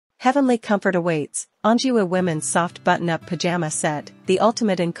Heavenly comfort awaits. Anjue Women's Soft Button-Up Pajama Set, the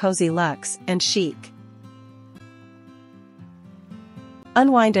ultimate in cozy luxe and chic.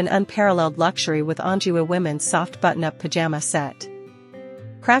 Unwind an unparalleled luxury with Anjue Women's Soft Button-Up Pajama Set.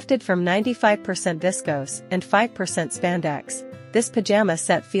 Crafted from 95% viscose and 5% spandex, this pajama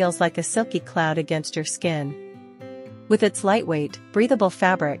set feels like a silky cloud against your skin. With its lightweight, breathable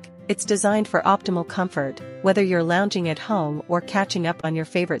fabric, it's designed for optimal comfort, whether you're lounging at home or catching up on your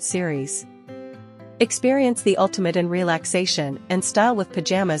favorite series. Experience the ultimate in relaxation and style with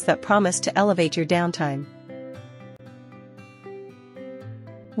pajamas that promise to elevate your downtime.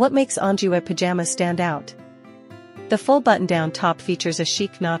 What makes Anjue pajamas stand out? The full button-down top features a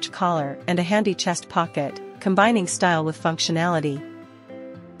chic notch collar and a handy chest pocket, combining style with functionality.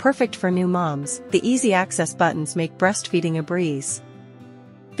 Perfect for new moms, the easy access buttons make breastfeeding a breeze.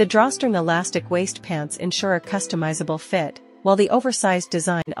 The drawstring elastic waist pants ensure a customizable fit, while the oversized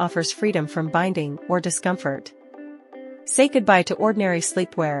design offers freedom from binding or discomfort. Say goodbye to ordinary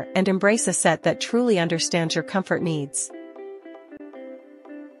sleepwear and embrace a set that truly understands your comfort needs.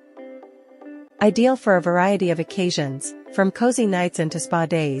 Ideal for a variety of occasions, from cozy nights into spa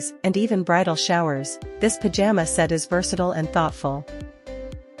days and even bridal showers, this pajama set is versatile and thoughtful.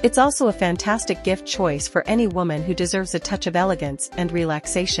 It's also a fantastic gift choice for any woman who deserves a touch of elegance and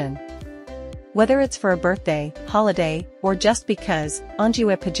relaxation. Whether it's for a birthday, holiday, or just because,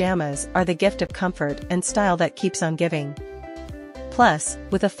 Anjue pajamas are the gift of comfort and style that keeps on giving. Plus,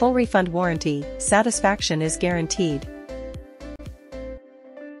 with a full refund warranty, satisfaction is guaranteed.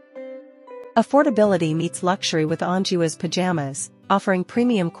 Affordability meets luxury with Anjue's pajamas, offering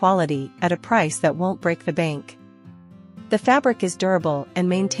premium quality at a price that won't break the bank. The fabric is durable and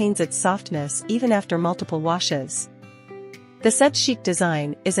maintains its softness even after multiple washes. The set's chic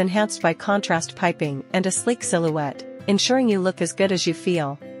design is enhanced by contrast piping and a sleek silhouette, ensuring you look as good as you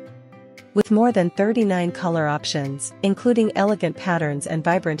feel. With more than 39 color options, including elegant patterns and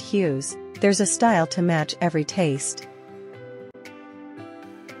vibrant hues, there's a style to match every taste.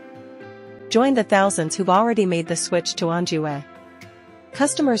 Join the thousands who've already made the switch to Anjue.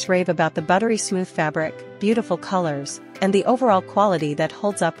 Customers rave about the buttery smooth fabric, beautiful colors, and the overall quality that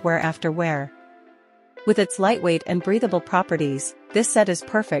holds up wear after wear. With its lightweight and breathable properties, this set is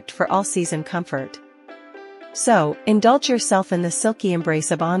perfect for all-season comfort. So, indulge yourself in the silky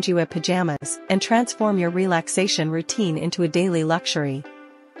embrace of Anjue pajamas and transform your relaxation routine into a daily luxury.